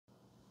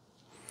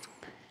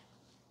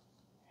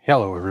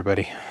Hello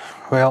everybody.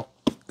 Well,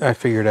 I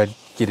figured I'd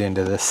get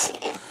into this.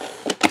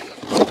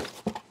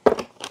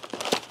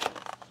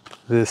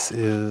 This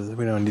is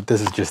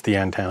just the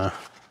antenna.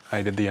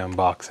 I did the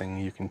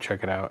unboxing, you can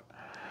check it out.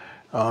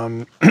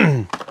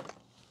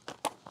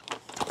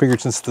 Figured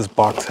since this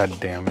box had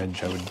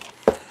damage, I would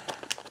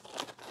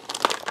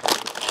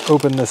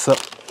open this up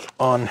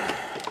on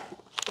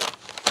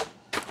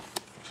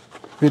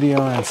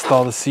video and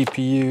install the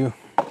CPU.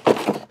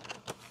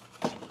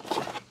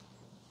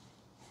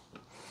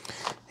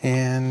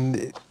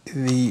 And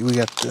we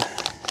got the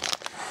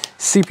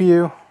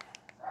CPU,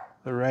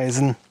 the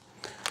Ryzen,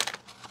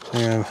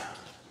 we have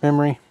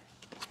memory,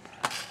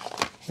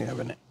 we have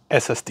an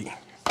SSD.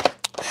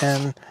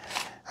 And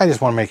I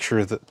just want to make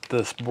sure that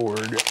this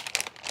board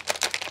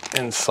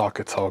and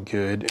socket's all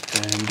good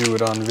and do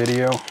it on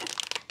video.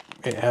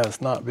 It has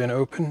not been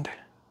opened.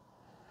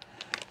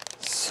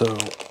 So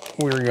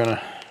we're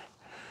gonna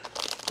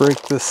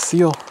break this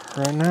seal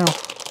right now.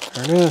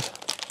 There it is.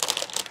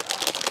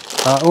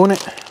 Own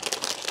it.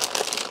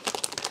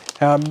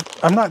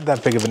 I'm not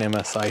that big of an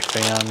MSI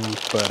fan,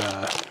 but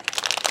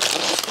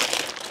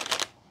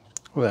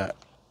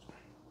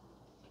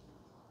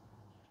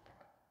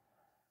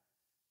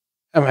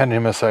I've had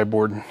an MSI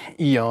board in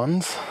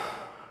eons,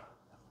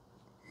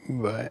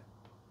 but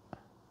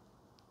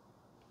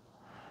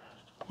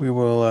we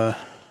will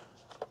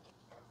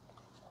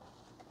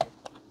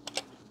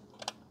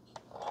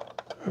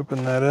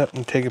open that up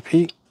and take a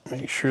peek.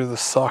 Make sure the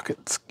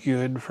socket's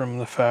good from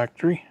the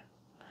factory.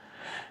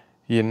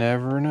 You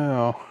never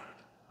know.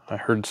 I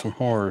heard some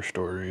horror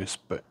stories,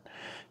 but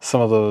some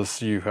of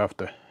those you have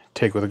to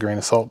take with a grain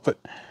of salt. But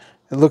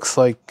it looks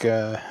like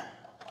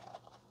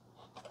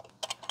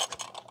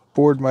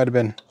board might have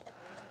been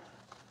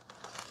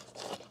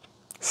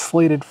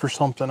slated for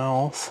something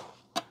else.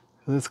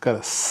 It's got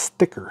a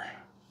sticker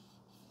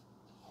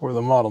or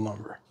the model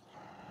number.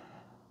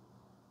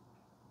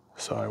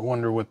 So I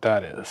wonder what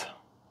that is.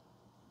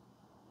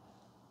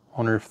 I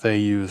wonder if they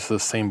use the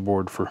same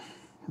board for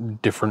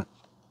different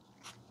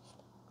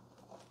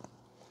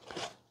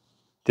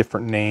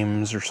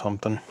names or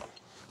something.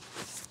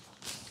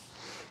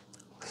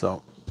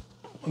 So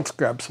let's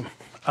grab some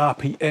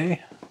APA. Yeah,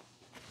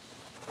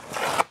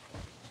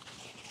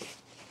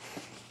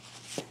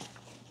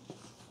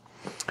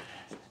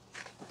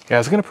 I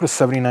was gonna put a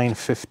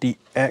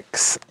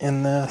 7950X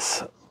in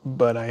this,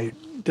 but I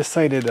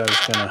decided I was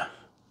gonna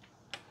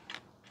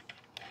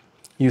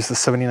use the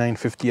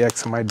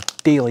 7950X in my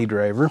daily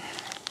driver.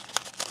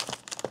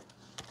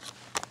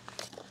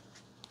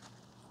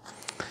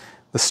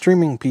 The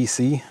streaming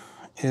PC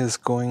is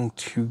going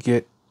to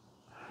get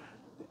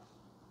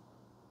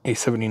a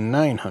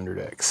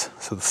 7900X.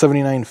 So the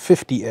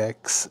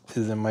 7950X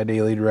is in my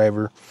daily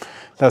driver.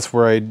 That's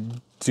where I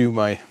do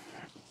my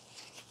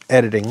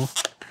editing.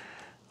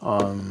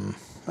 I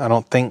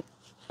don't think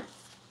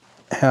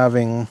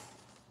having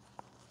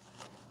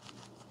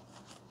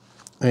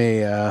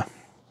a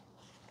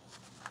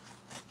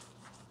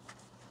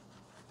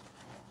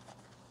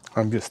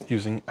I'm just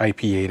using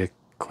IPA to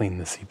clean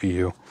the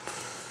CPU.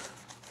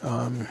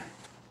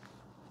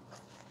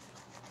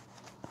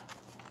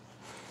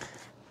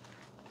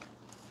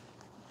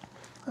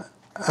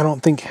 I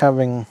don't think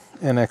having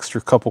an extra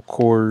couple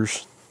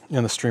cores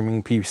in the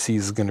streaming PC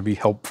is going to be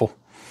helpful.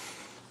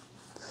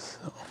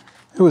 So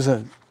it was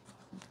a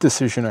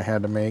decision I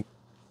had to make.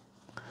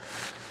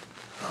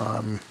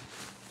 And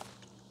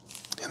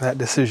that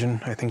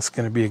decision, I think, is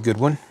going to be a good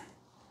one.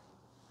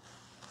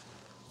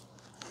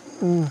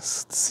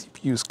 This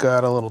CPU's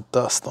got a little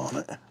dust on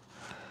it.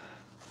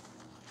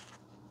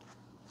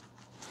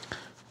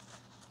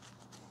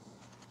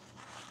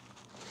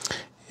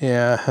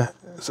 Yeah,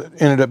 so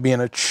it ended up being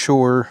a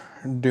chore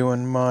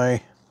doing the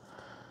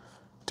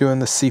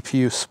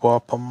CPU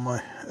swap on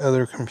my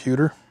other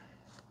computer.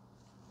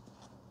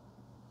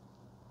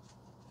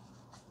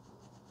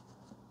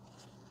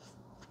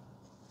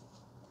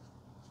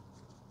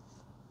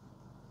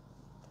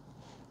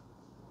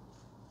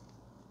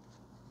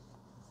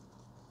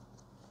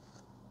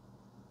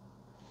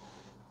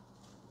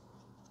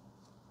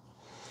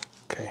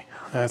 Okay,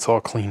 that's all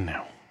clean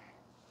now.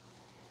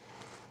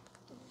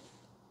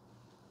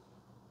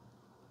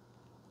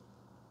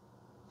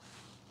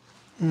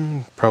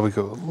 Probably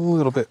go a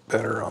little bit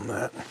better on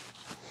that.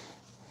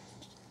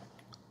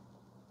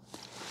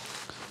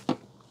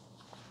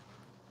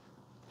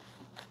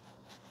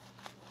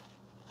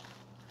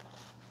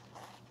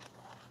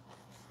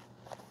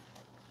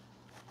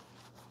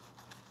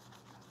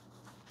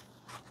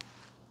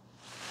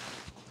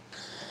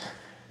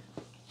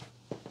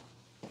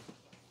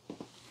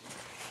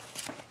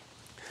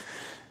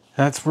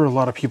 That's where a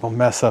lot of people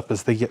mess up,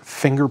 is they get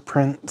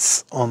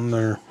fingerprints on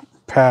their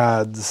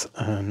pads,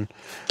 and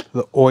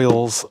the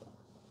oils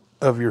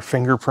of your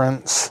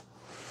fingerprints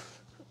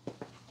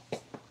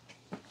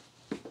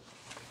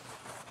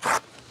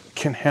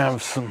can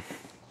have some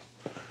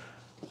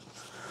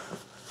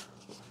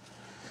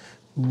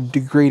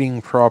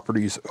degrading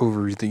properties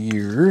over the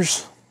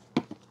years.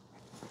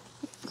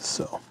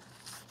 So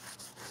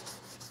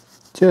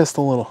Just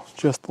a little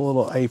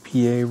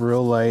IPA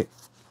real light.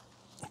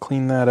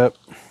 Clean that up.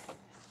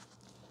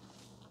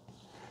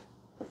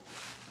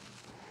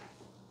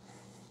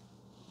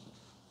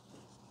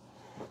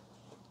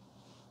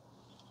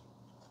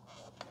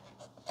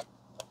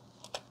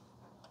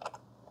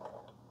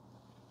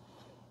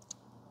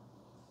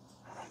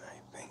 I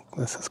think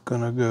this is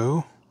gonna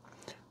go.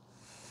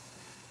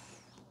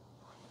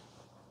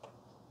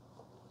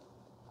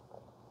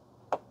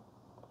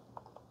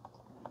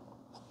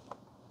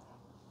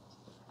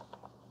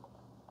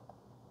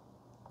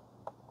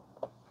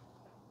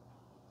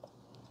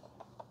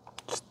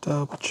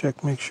 Double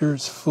check, make sure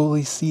it's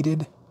fully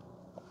seated.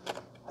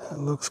 That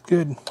looks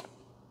good.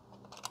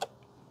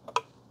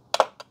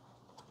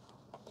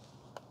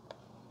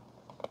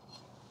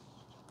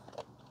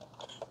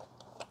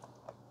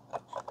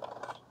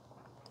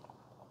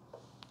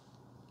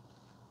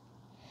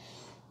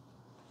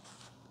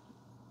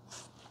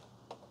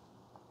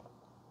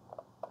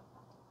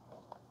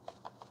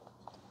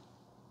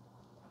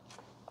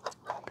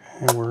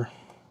 Okay,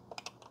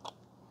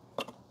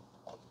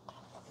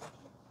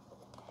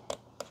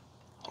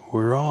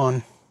 we're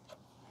on.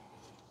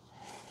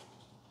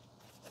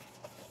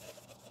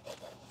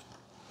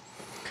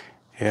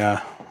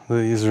 Yeah,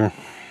 these are,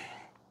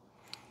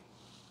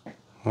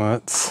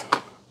 that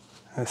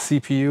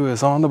CPU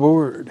is on the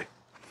board.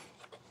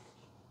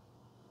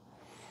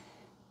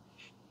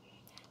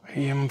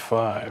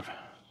 AM5.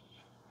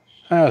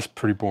 That's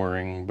pretty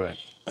boring, but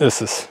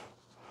it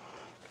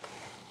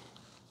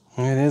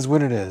is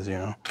what it is, you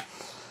know.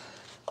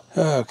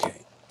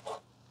 Okay.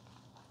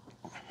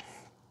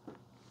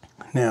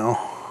 Now,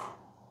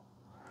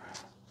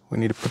 we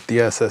need to put the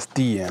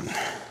SSD in.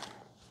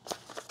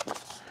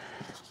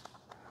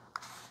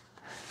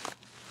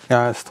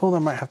 Now, I was told I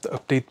might have to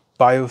update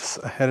BIOS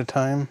ahead of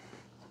time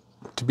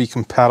to be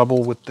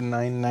compatible with the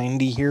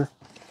 990 here.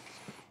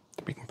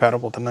 To be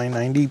compatible with the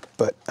 990,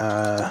 but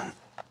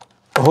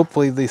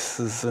hopefully this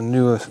is a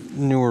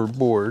newer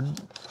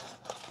board.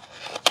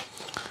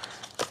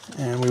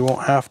 And we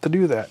won't have to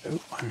do that.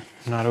 Oop, I'm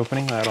not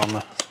opening that on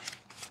the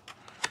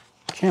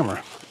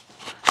camera.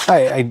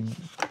 I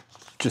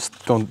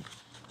just don't,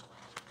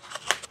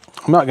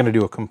 I'm not going to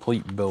do a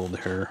complete build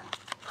here.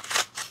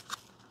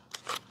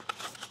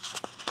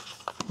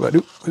 But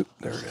oop,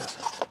 there it is.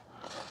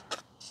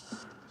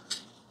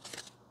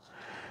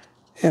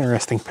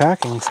 Interesting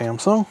packing,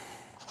 Samsung.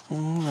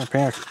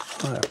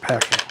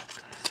 Packing.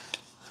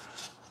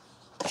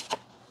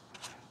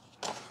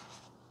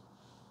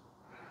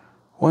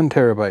 One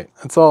terabyte.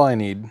 That's all I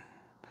need.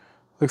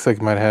 Looks like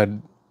it might have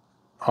had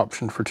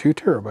option for 2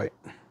 terabyte.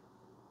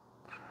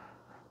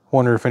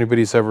 Wonder if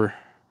anybody's ever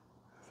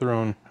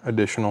thrown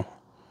additional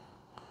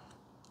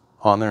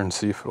on there and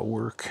see if it'll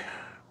work.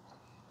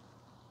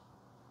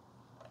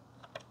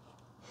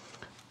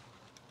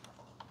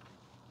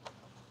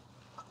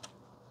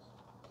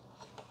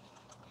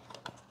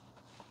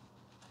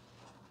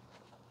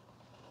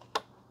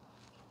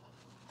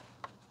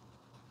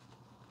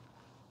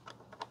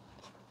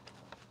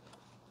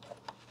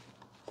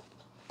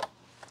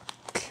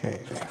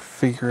 Okay,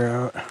 figure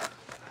out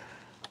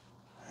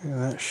how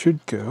that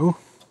should go.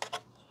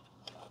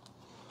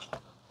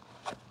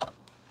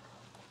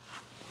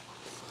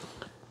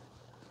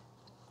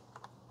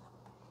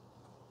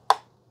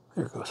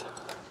 There it goes.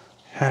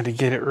 Had to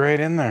get it right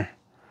in there.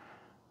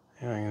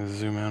 Yeah, I can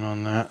zoom in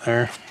on that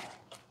there.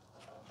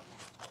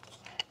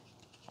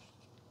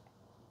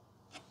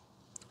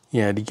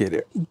 Yeah, I had to get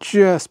it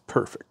just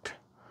perfect.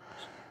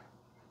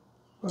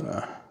 But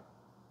I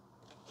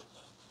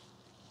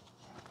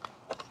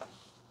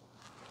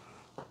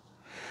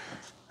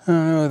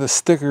don't know, the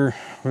sticker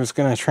was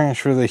gonna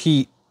transfer the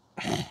heat.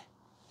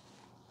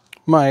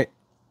 Might,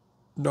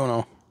 don't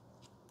know.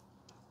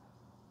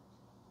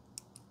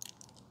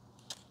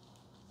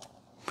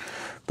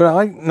 But I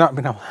like not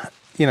being able,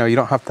 you know, you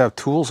don't have to have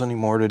tools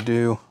anymore to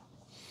do.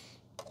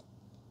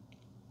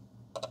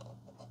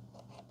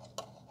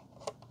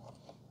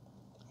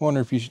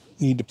 Wonder if you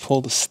need to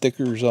pull the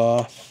stickers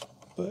off,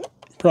 but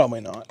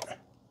probably not.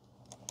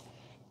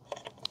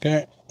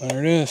 Okay, there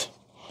it is.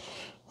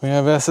 We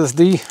have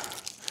SSD.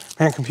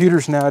 Man,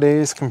 computers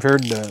nowadays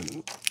compared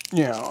to,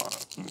 you know,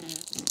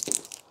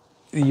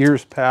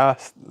 years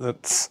past,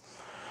 it's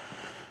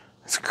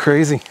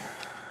crazy.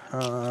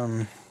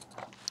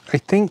 I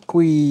think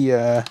we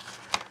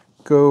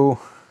go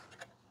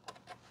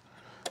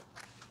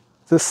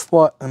this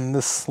slot and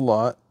this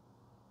slot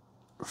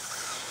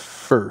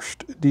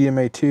first.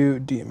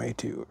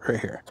 DMA2 right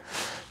here.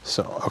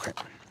 So, okay.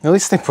 At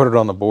least they put it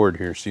on the board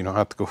here so you don't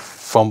have to go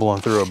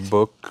fumbling through a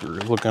book or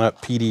looking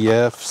up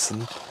PDFs.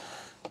 And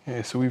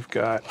okay, so we've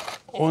got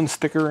one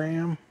sticker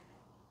RAM.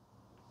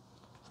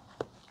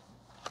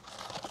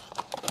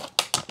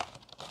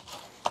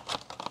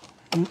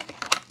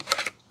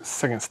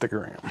 Second sticker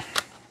RAM.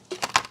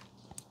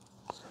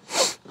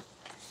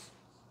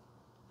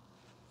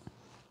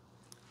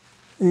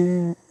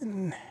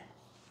 And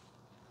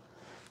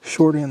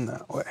short in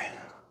that way.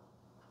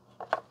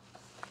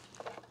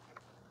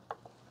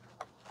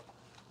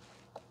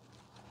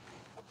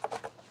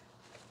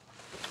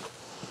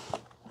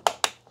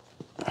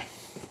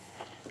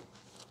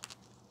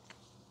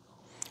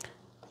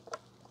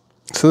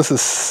 So this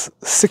is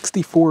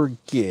 64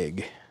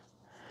 gig.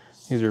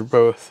 These are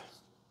both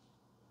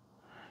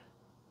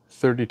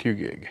 32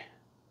 gig.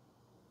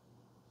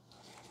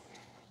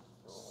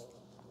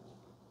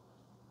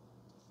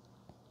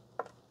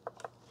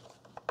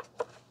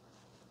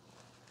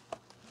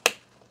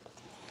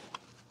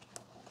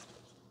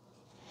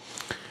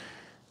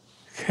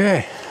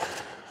 Okay,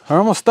 we're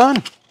almost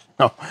done.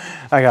 Oh,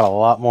 I got a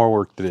lot more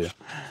work to do.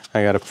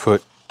 I gotta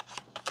put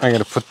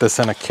this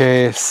in a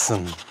case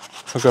and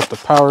hook up the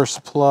power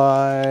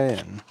supply,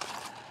 and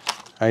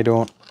I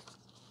don't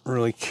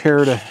really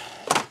care to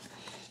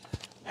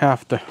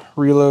have to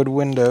reload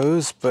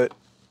Windows, but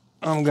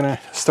I'm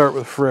gonna start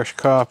with a fresh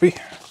copy.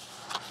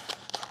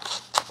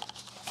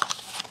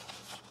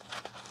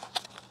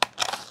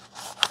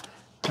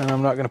 And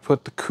I'm not gonna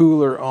put the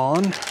cooler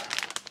on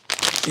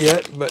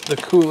yet, but the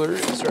cooler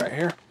is right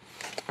here.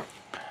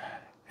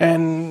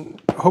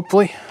 And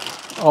hopefully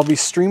I'll be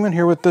streaming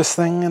here with this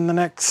thing in the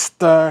next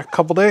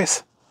couple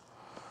days.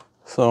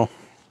 So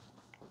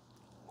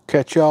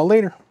catch y'all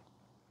later.